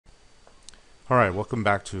Alright, welcome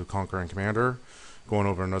back to Conqueror and Commander. Going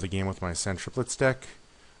over another game with my Sen Triplets deck.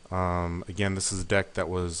 Again, this is a deck that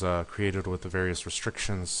was created with the various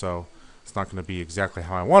restrictions, so it's not going to be exactly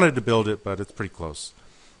how I wanted to build it, but it's pretty close.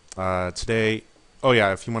 Today, oh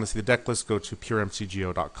yeah, if you want to see the deck list, go to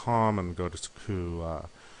puremcgo.com and go to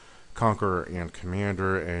Conqueror and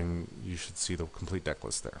Commander, and you should see the complete deck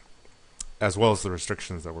list there, as well as the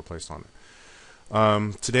restrictions that were placed on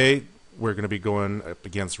it. Today, we're going to be going up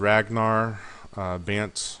against Ragnar,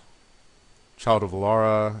 Bant, Child of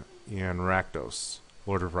Alara, and Rakdos,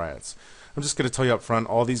 Lord of Riots. I'm just going to tell you up front,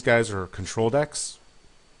 all these guys are control decks,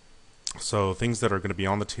 so things that are going to be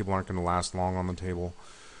on the table aren't going to last long on the table.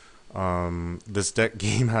 This deck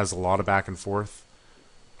game has a lot of back and forth,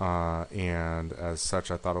 and as such,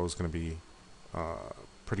 I thought it was going to be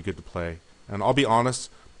pretty good to play. And I'll be honest,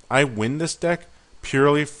 I win this deck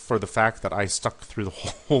purely for the fact that I stuck through the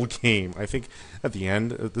whole game. I think at the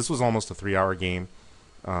end, this was almost a 3-hour game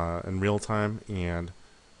in real time, and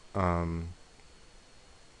I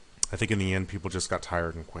think in the end people just got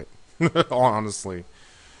tired and quit. Honestly,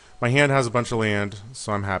 my hand has a bunch of land,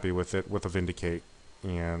 so I'm happy with it, with a Vindicate,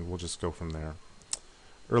 and we'll just go from there.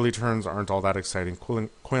 Early turns aren't all that exciting.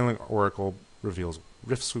 Coiling Oracle reveals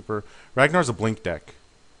Rift Sweeper. Ragnar's a blink deck.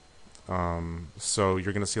 So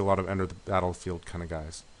you're going to see a lot of enter the battlefield kind of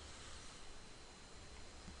guys.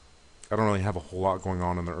 I don't really have a whole lot going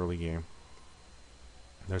on in the early game.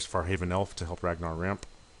 There's Farhaven Elf to help Ragnar ramp.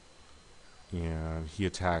 And he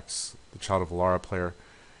attacks the Child of Alara player.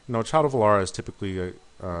 You know, Child of Alara is typically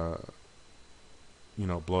a,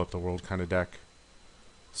 blow up the world kind of deck.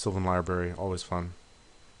 Sylvan Library, always fun.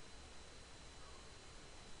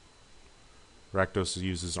 Rakdos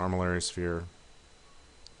uses Armillary Sphere.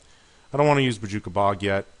 I don't want to use Bojuka Bog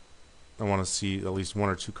yet. I want to see at least 1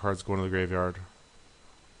 or 2 cards go into the graveyard.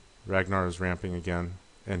 Ragnar is ramping again,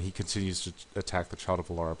 and he continues to attack the Child of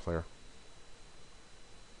Alara player.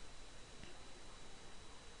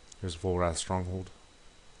 Here's Volrath Stronghold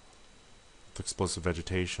with Explosive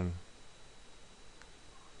Vegetation.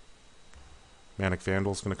 Manic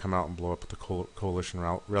Vandal is going to come out and blow up with the Coalition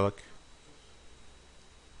Relic.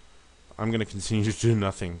 I'm going to continue to do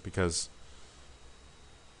nothing because...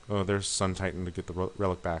 Oh, there's Sun Titan to get the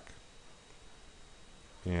relic back.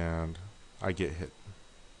 And I get hit.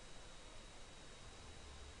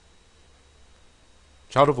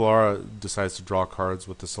 Child of Alara decides to draw cards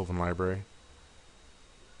with the Sylvan Library.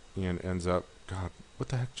 And ends up... God, what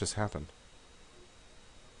the heck just happened?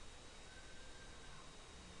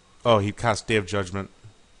 Oh, he cast Day of Judgment.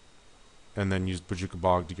 And then used Bojuka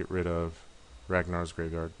Bog to get rid of Ragnar's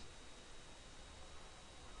graveyard.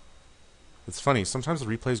 It's funny, sometimes the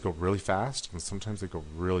replays go really fast, and sometimes they go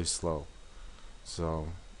really slow. So,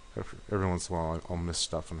 every once in a while I'll miss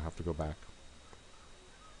stuff and have to go back.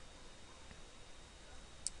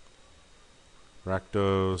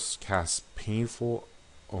 Rakdos casts Painful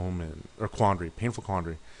Omen, or Quandary, Painful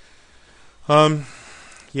Quandary.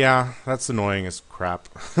 Yeah, that's annoying as crap.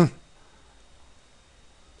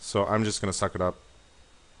 So I'm just going to suck it up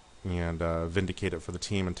and Vindicate it for the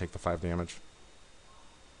team and take the 5 damage.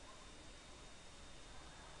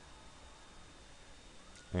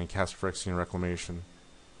 And cast Phyrexian Reclamation.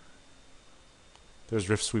 There's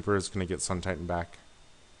Rift Sweeper is going to get Sun Titan back.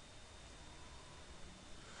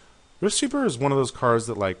 Rift Sweeper is one of those cards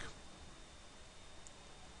that, like,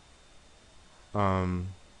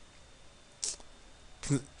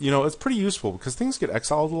 it's pretty useful because things get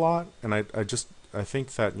exiled a lot, and I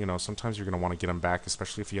think that, sometimes you're going to want to get them back,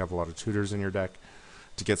 especially if you have a lot of tutors in your deck,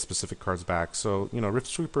 to get specific cards back. So, Rift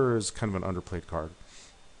Sweeper is kind of an underplayed card.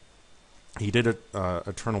 He did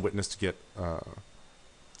Eternal Witness to get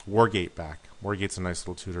Wargate back. Wargate's a nice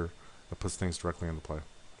little tutor that puts things directly into play.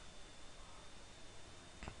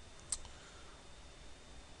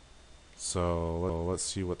 So let's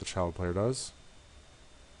see what the child player does.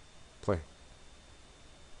 Play.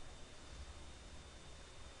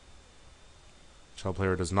 Child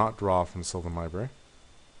player does not draw from Sylvan Library.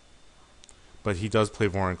 But he does play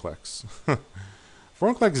Vorinclex.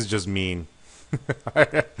 Vorinclex is just mean.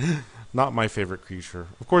 Not my favorite creature.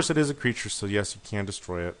 Of course it is a creature, so yes, you can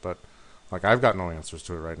destroy it, but like I've got no answers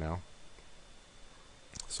to it right now.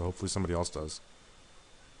 So hopefully somebody else does.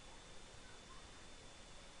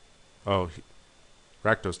 Oh,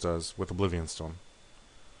 Rakdos does with Oblivion Stone.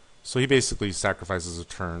 So he basically sacrifices a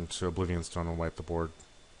turn to Oblivion Stone and wipe the board.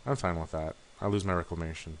 I'm fine with that. I lose my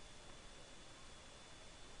Reclamation.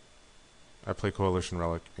 I play Coalition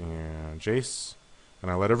Relic and Jace,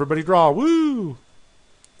 and I let everybody draw. Woo!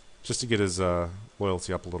 Just to get his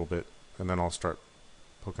loyalty up a little bit, and then I'll start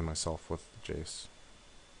poking myself with Jace.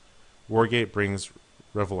 Wargate brings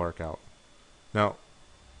Revelark out. Now,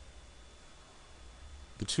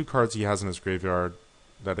 the 2 cards he has in his graveyard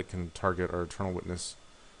that it can target are Eternal Witness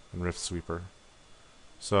and Rift Sweeper.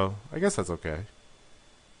 So, I guess that's okay.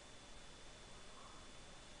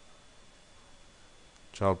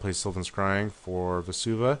 Child plays Sylvan Scrying for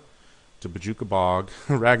Vesuva to Bojuka Bog.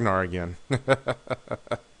 Ragnar again.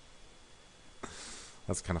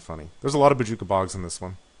 That's kind of funny. There's a lot of Bojuka Bogs in this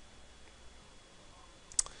one.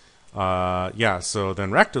 Yeah, so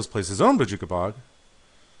then Rakdos plays his own Bojuka Bog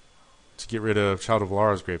to get rid of Child of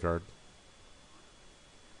Alara's graveyard,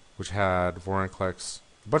 which had Vorinclex,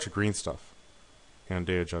 a bunch of green stuff, and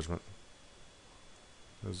Day of Judgment.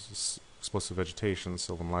 There's Explosive Vegetation,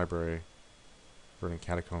 Sylvan Library, Verdant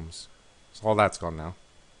Catacombs. So all that's gone now.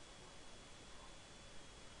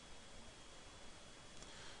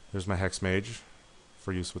 There's my Hex Mage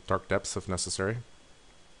for use with Dark Depths if necessary.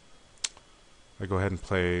 I go ahead and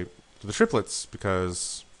play the Triplets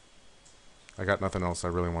because I got nothing else I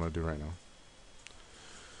really want to do right now.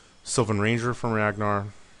 Sylvan Ranger from Ragnar.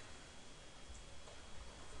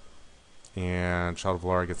 And Child of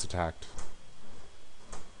Alara gets attacked.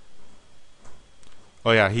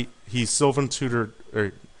 Oh yeah, he Sylvan tutored,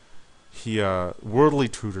 or he worldly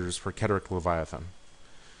tutors for Kedrick Leviathan.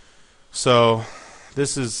 So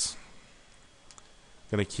this is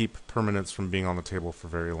going to keep permanents from being on the table for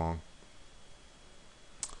very long.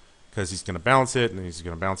 Because he's going to bounce it, and he's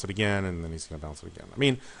going to bounce it again, and then he's going to bounce it again. I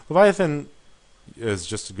mean, Leviathan is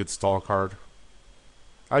just a good stall card.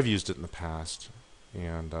 I've used it in the past.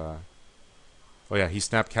 And, oh yeah, he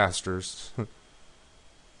Snapcasters.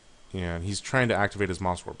 And he's trying to activate his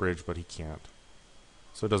Mosswort Bridge, but he can't.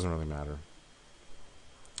 So it doesn't really matter.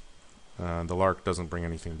 The Lark doesn't bring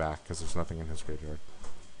anything back, because there's nothing in his graveyard.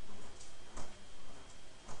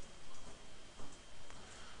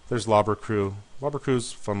 There's Lobber Crew. Lobber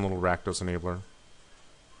Crew's fun little Rakdos enabler.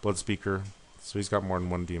 Bloodspeaker. So he's got more than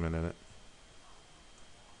one demon in it.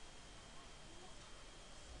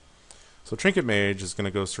 So Trinket Mage is going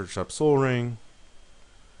to go search up Soul Ring.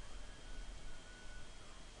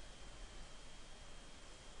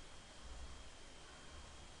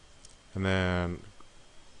 And then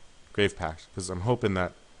Grave Pact. Because I'm hoping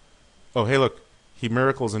that... Oh, hey look. He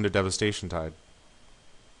miracles into Devastation Tide,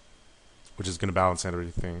 which is going to balance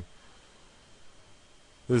everything.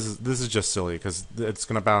 This is just silly, because it's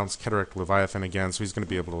going to bounce Kedrick Leviathan again, so he's going to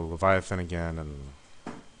be able to Leviathan again, and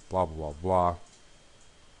blah, blah, blah, blah.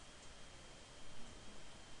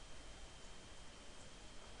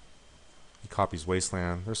 He copies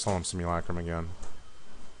Wasteland. There's Solemn Simulacrum again.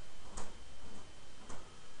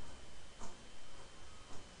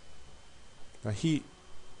 Now here's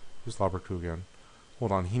Lobber Crew again.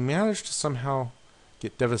 Hold on, he managed to somehow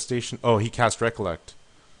get Devastation. Oh, he cast Recollect,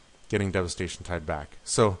 getting Devastation Tide back.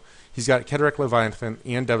 So he's got Kedrick Leviathan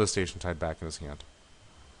and Devastation Tide back in his hand.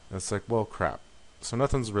 And it's like, well, crap. So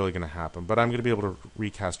nothing's really going to happen. But I'm going to be able to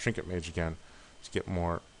recast Trinket Mage again to get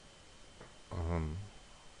more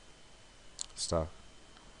stuff.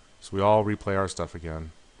 So we all replay our stuff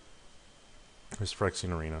again. There's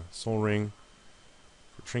Phyrexian Arena. Soul Ring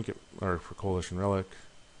for Trinket, or for Coalition Relic.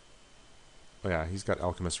 Oh yeah, he's got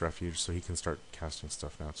Alchemist Refuge, so he can start casting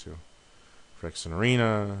stuff now too. Phyrexian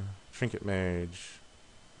Arena, Trinket Mage.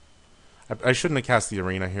 I shouldn't have cast the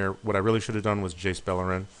Arena here. What I really should have done was Jace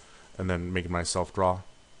Beleren, and then make myself draw.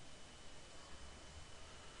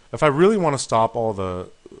 If I really want to stop all the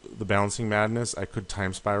bouncing madness, I could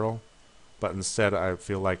Time Spiral, but instead I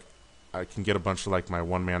feel like I can get a bunch of like my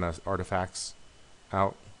 1-mana artifacts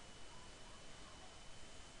out.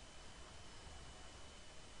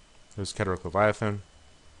 There's Kedrick Leviathan.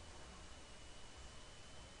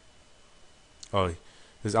 Oh,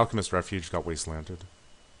 his Alchemist Refuge got wastelanded.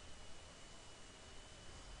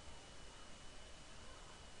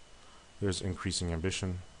 There's Increasing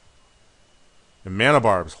Ambition. And Mana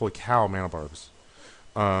Barbs. Holy cow, Mana Barbs.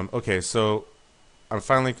 Okay, so I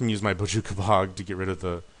finally can use my Bojuka Bog to get rid of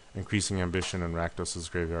the Increasing Ambition in Rakdos'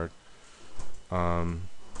 graveyard. Mana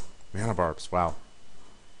Barbs, wow.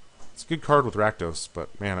 It's a good card with Rakdos,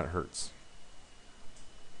 but man, it hurts.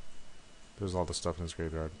 There's all the stuff in his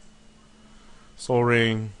graveyard. Soul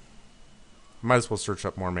Ring. Might as well search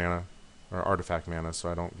up more mana, or artifact mana, so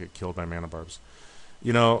I don't get killed by Mana Barbs.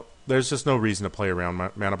 You know, there's just no reason to play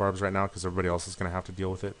around Mana Barbs right now, because everybody else is going to have to deal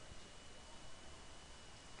with it.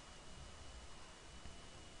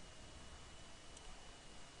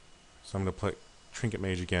 So I'm going to play Trinket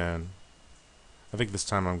Mage again. I think this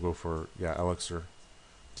time I'm going to go for, yeah, Elixir,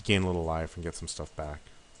 to gain a little life and get some stuff back.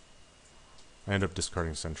 I end up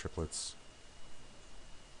discarding Sen Triplets.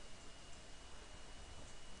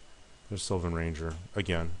 There's Sylvan Ranger,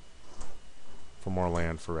 again, for more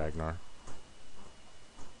land for Ragnar.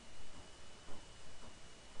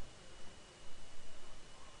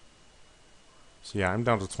 So yeah, I'm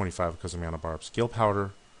down to 25 because of mana barbs. Gale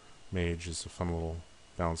Powder Mage is a fun little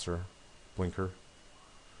bouncer. Blinker.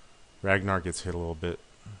 Ragnar gets hit a little bit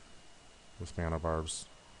with mana barbs.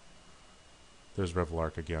 There's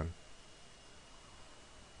Revelark again.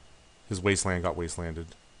 His Wasteland got wastelanded.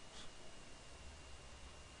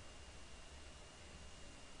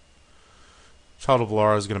 Child of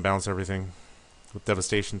Alara is going to bounce everything with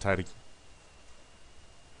Devastation tied.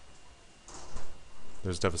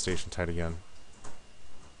 There's Devastation tied again.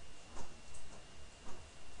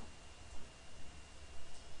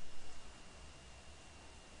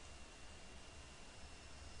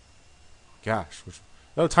 Gosh.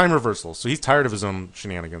 Oh, time reversal. So he's tired of his own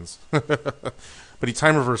shenanigans. But he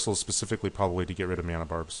time reversals specifically probably to get rid of mana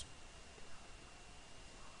barbs.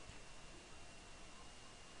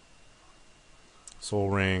 Soul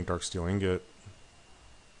Ring, Darksteel Ingot,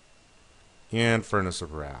 and Furnace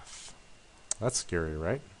of Wrath. That's scary,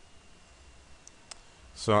 right?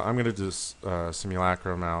 So I'm going to just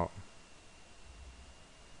Simulacrum out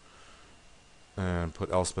and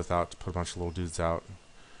put Elspeth out to put a bunch of little dudes out.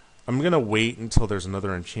 I'm going to wait until there's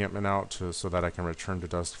another enchantment out so that I can return to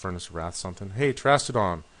Dust, Furnace of Wrath something. Hey,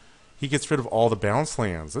 Trastodon. He gets rid of all the bounce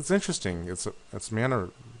lands. That's interesting. It's mana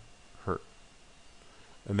hurt.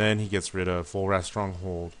 And then he gets rid of Full Wrath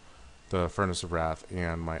Stronghold, the Furnace of Wrath,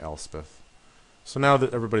 and my Elspeth. So now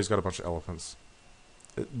that everybody's got a bunch of elephants.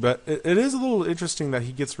 But it is a little interesting that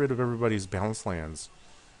he gets rid of everybody's bounce lands.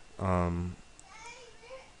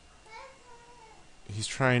 He's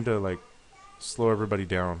trying to, like, slow everybody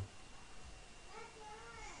down.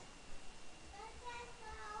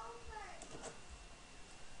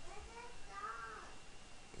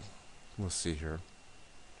 Let's see here.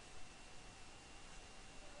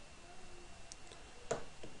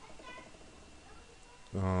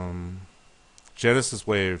 Genesis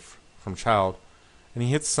Wave from Child, and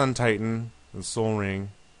he hits Sun Titan and Soul Ring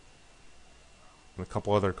and a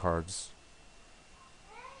couple other cards.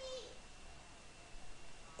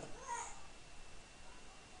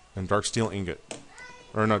 And Darksteel Ingot.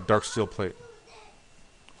 Or no, Darksteel Plate.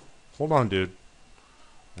 Hold on, dude.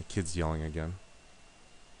 My kid's yelling again.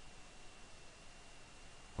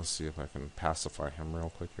 Let's see if I can pacify him real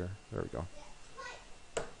quick here. There we go.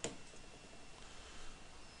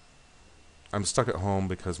 I'm stuck at home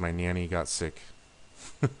because my nanny got sick.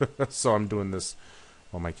 So I'm doing this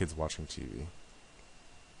while my kid's watching TV.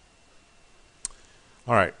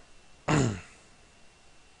 Alright.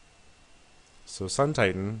 So Sun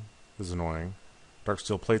Titan is annoying.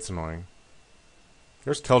 Darksteel Plate's annoying.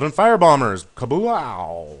 There's Keldon Firebombers!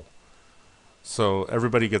 Kaboow! So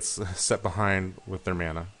everybody gets set behind with their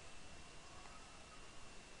mana.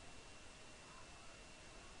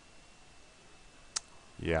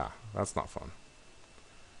 Yeah, that's not fun.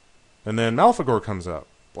 And then Malphagor comes up.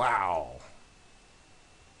 Wow.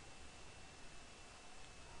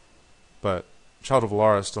 But Child of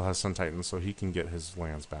Alara still has Sun Titan, so he can get his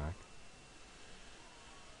lands back.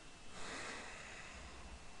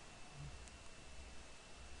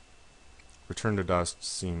 Return to Dust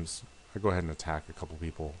seems... I go ahead and attack a couple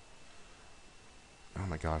people. Oh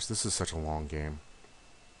my gosh, this is such a long game.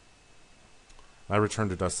 I return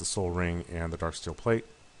to Dust the Soul Ring and the Darksteel Plate.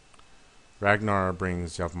 Ragnar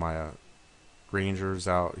brings Yavimaya Rangers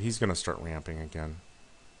out. He's going to start ramping again.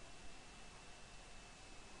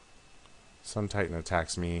 Sun Titan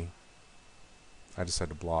attacks me. I decide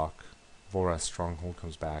to block. Volrath Stronghold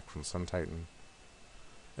comes back from Sun Titan.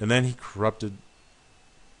 And then he corrupted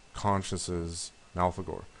Conscience's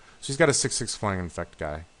Malphagor. So he's got a 6/6 Flying Infect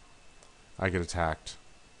guy. I get attacked.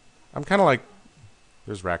 I'm kind of like...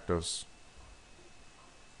 There's Rakdos.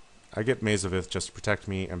 I get Maze of Ith just to protect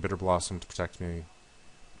me, and Bitter Blossom to protect me,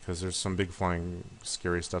 because there's some big flying,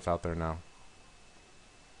 scary stuff out there now.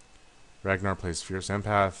 Ragnar plays Fierce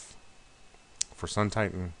Empath for Sun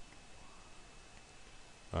Titan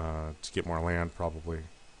to get more land, probably.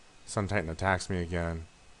 Sun Titan attacks me again.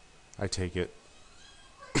 I take it.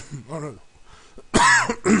 Oh no.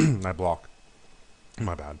 I block.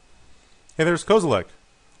 My bad. Hey, there's Kozilek.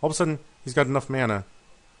 All of a sudden, he's got enough mana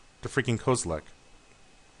to freaking Kozilek.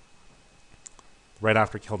 Right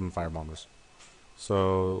after Keldon Firebombers.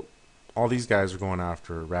 So, all these guys are going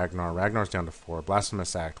after Ragnar. Ragnar's down to 4.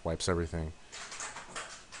 Blasphemous Act wipes everything.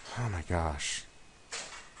 Oh my gosh.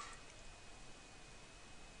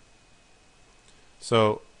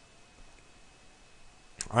 So,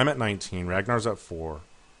 I'm at 19. Ragnar's at 4.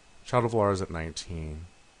 Child of Alara is at 19.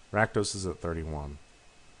 Rakdos is at 31.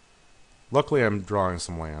 Luckily, I'm drawing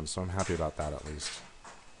some land, so I'm happy about that at least.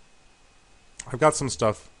 I've got some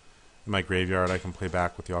stuff in my graveyard I can play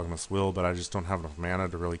back with Yawgmoth's Will, but I just don't have enough mana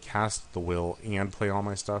to really cast the Will and play all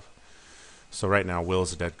my stuff. So right now, Will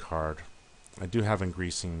is a dead card. I do have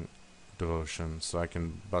Increasing Devotion, so I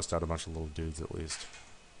can bust out a bunch of little dudes at least.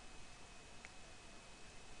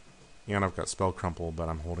 And I've got Spell Crumple, but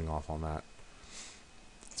I'm holding off on that.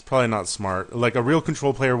 It's probably not smart. Like, a real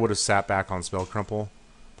control player would have sat back on Spell Crumple,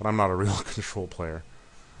 but I'm not a real control player.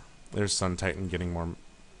 There's Sun Titan getting more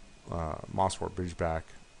Mosswort Bridge back.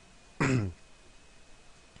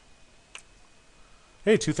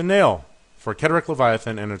 Hey, Tooth and Nail for Cataract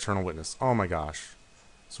Leviathan and Eternal Witness. Oh my gosh.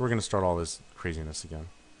 So we're going to start all this craziness again.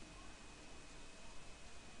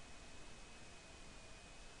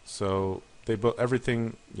 So they built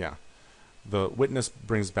everything, yeah. The Witness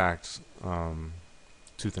brings back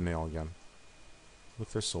Tooth and Nail again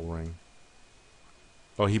with their Soul Ring.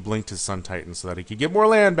 Oh, he blinked his Sun Titan so that he could get more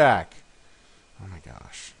land back. Oh my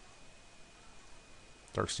gosh.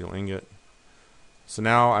 Darksteel Ingot. So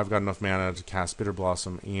now I've got enough mana to cast Bitter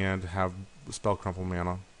Blossom and have Spell Crumple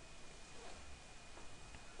mana.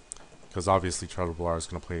 Because obviously Child of Alara is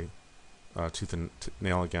going to play Tooth and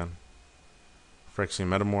Nail again. Phyrexian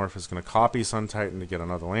Metamorph is going to copy Sun Titan to get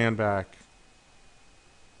another land back.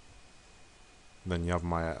 Then you have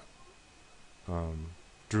my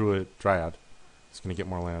Dryad. It's going to get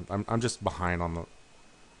more land. I'm just behind on the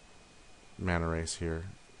mana race here.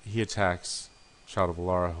 He attacks Child of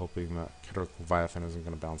Alara, hoping that Cataract Leviathan isn't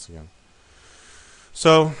going to bounce again.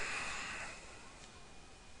 So,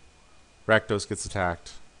 Rakdos gets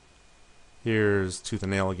attacked. Here's Tooth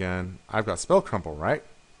and Nail again. I've got Spell Crumple, right?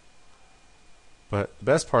 But the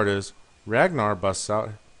best part is, Ragnar busts out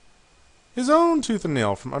his own Tooth and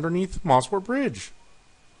Nail from underneath Mosswort Bridge.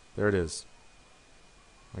 There it is.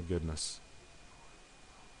 My goodness.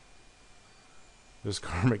 There's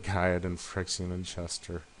Karmic Gaia and Phyrexian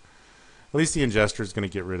Ingester. At least the Ingester is going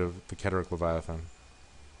to get rid of the Cataract Leviathan.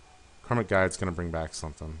 Karmic Gaia is going to bring back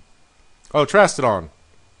something. Oh, Trastodon!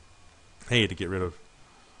 Hey, to get rid of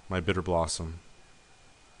my Bitter Blossom.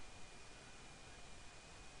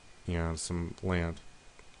 And some land.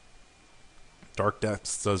 Dark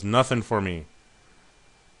Depths does nothing for me.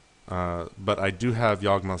 But I do have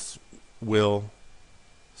Yawgmoth's Will,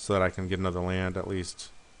 so that I can get another land at least.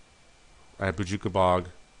 I have Bojuka Bog,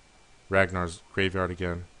 Ragnar's Graveyard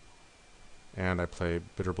again, and I play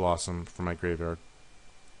Bitter Blossom for my graveyard.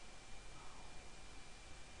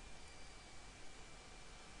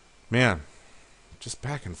 Man, just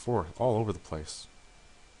back and forth, all over the place.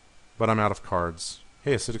 But I'm out of cards.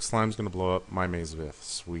 Hey, Acidic Slime's going to blow up my Maze of Ith.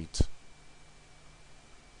 Sweet.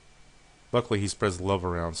 Luckily, he spreads the love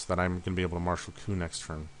around so that I'm going to be able to Martial Coup next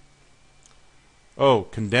turn. Oh,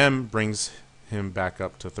 Condemn brings him back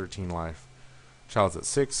up to 13 life. Child's at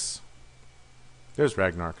 6. There's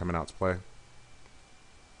Ragnar coming out to play.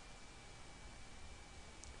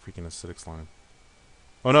 Freaking Acidic Slime.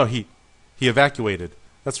 Oh no, he evacuated.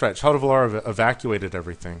 That's right, Child of Alara evacuated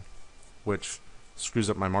everything, which screws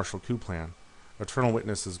up my Martial Coup plan. Eternal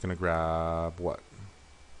Witness is going to grab what?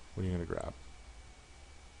 What are you going to grab?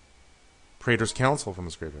 Praetor's Council from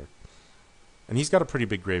his graveyard. And he's got a pretty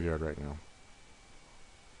big graveyard right now.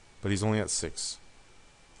 But he's only at 6.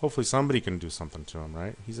 Hopefully somebody can do something to him,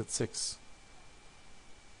 right? He's at 6.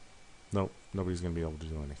 Nope, nobody's going to be able to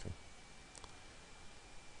do anything.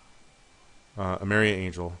 Amaria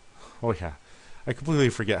Angel. Oh yeah, I completely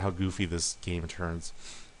forget how goofy this game turns.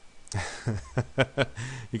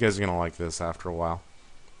 You guys are going to like this after a while.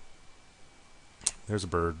 There's a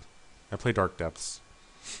bird. I play Dark Depths.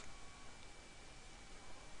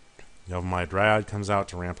 You have my Dryad comes out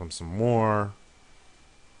to ramp him some more.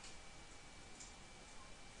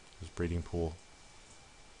 There's Breeding Pool.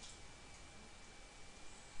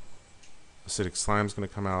 Acidic Slime's going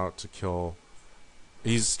to come out to kill.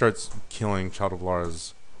 He starts killing Child of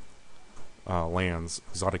Alara's lands.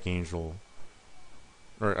 Exotic Angel.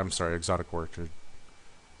 Or, I'm sorry, Exotic Orchid.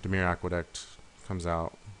 Dimir Aqueduct comes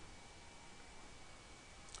out.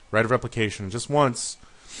 Rite of Replication just once.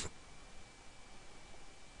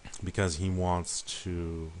 Because he wants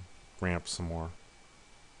to ramp some more.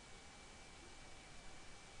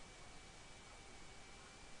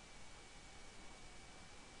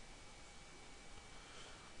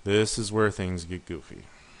 This is where things get goofy.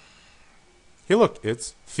 Hey look,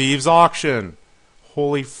 it's Thieves Auction.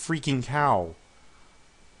 Holy freaking cow.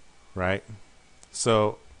 Right?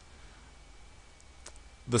 So,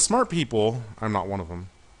 the smart people, I'm not one of them,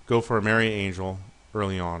 go for a Merry Angel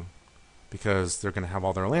early on. Because they're going to have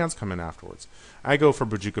all their lands come in afterwards. I go for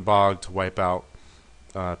Bojuka Bog to wipe out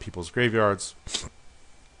people's graveyards.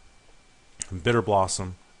 Bitter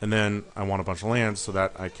Blossom. And then I want a bunch of lands so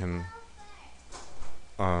that I can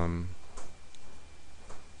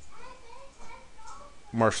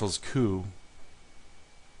Martial's Coup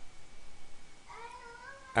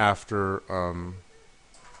after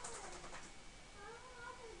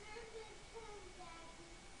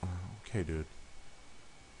okay, dude.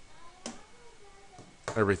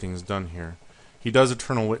 Everything's done here. He does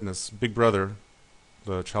Eternal Witness. Big Brother,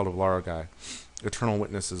 the Child of Alara guy, Eternal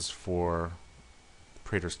Witness is for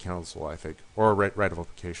Praetor's Council, I think. Or right of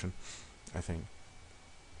application, I think.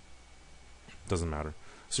 Doesn't matter.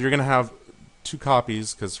 So you're going to have 2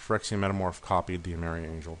 copies, because Phyrexian Metamorph copied the Emeria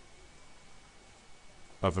Angel.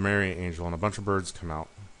 Of Emeria Angel, and a bunch of birds come out.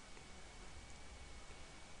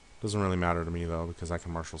 Doesn't really matter to me, though, because I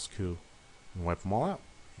can Marshal's Coup and wipe them all out.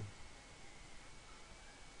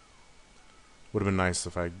 Would have been nice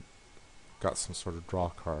if I got some sort of draw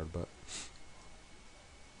card, but...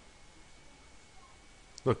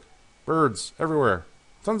 Look, birds everywhere.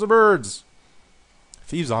 Tons of birds!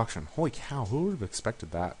 Thieves' Auction. Holy cow, who would have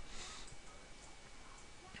expected that?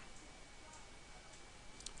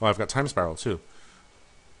 Well, I've got Time Spiral, too.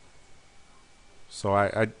 So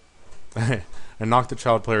I I knocked the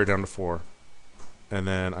child player down to 4. And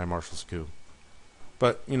then I Marshal's Coup.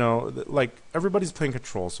 But, you know, like, everybody's playing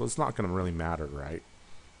control, so it's not going to really matter, right?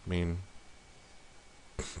 I mean...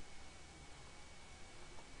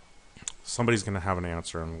 somebody's going to have an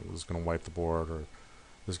answer and is going to wipe the board, or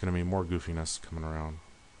there's going to be more goofiness coming around.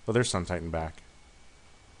 Oh, there's Sun Titan back.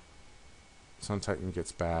 Sun Titan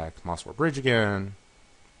gets back. Mosswar Bridge again.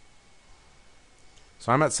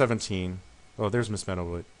 So I'm at 17. Oh, there's Miss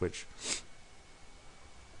Meadow Witch.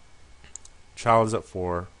 Child is at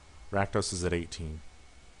 4. Rakdos is at 18.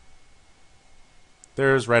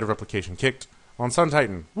 There's Rite of Replication kicked on Sun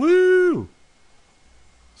Titan. Woo!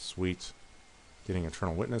 Sweet. Getting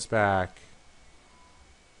Eternal Witness back.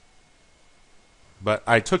 But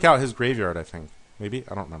I took out his graveyard, I think. Maybe?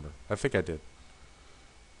 I don't remember. I think I did.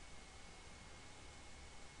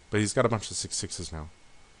 But he's got a bunch of 6/6s now.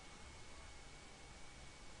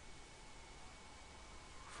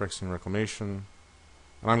 Phyrexian Reclamation.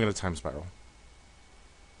 And I'm going to Time Spiral.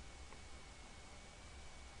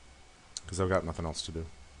 Because I've got nothing else to do.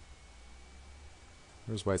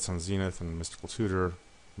 There's White Sun Zenith and Mystical Tutor.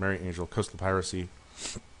 Mary Angel, Coastal Piracy.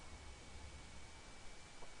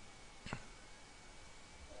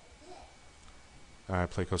 I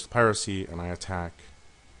play Coastal Piracy and I attack.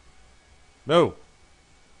 No!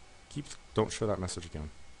 Don't show that message again.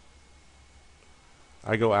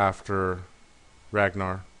 I go after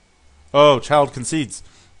Ragnar. Oh, Child concedes.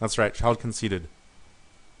 That's right, Child conceded.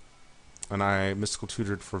 And I Mystical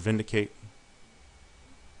Tutored for Vindicate.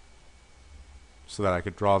 So that I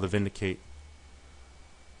could draw the Vindicate.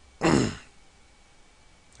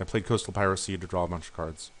 I played Coastal Piracy to draw a bunch of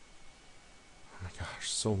cards. Oh my gosh,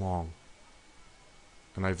 so long.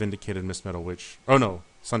 And I Vindicated Miss Meadow Witch. Oh no,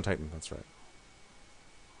 Sun Titan, that's right.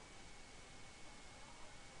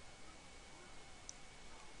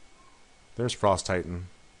 There's Frost Titan.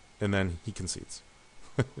 And then he concedes.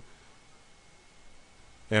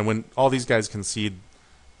 And when all these guys concede,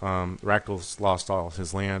 Rakdos lost all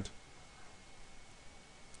his land.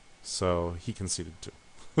 So he conceded too.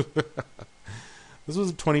 This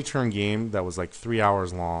was a 20-turn game that was like 3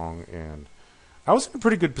 hours long, and I was in a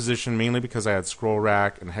pretty good position, mainly because I had Scroll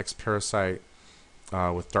Rack and Hex Parasite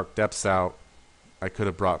with Dark Depths out. I could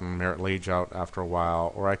have brought Merit Lage out after a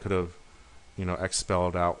while, or I could have, you know,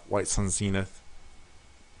 expelled out White Sun Zenith.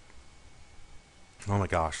 Oh my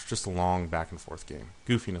gosh, just a long back and forth game.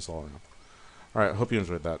 Goofiness all around. Alright, I hope you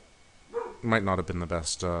enjoyed that. Might not have been the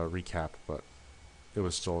best recap, but it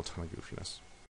was still a ton of goofiness.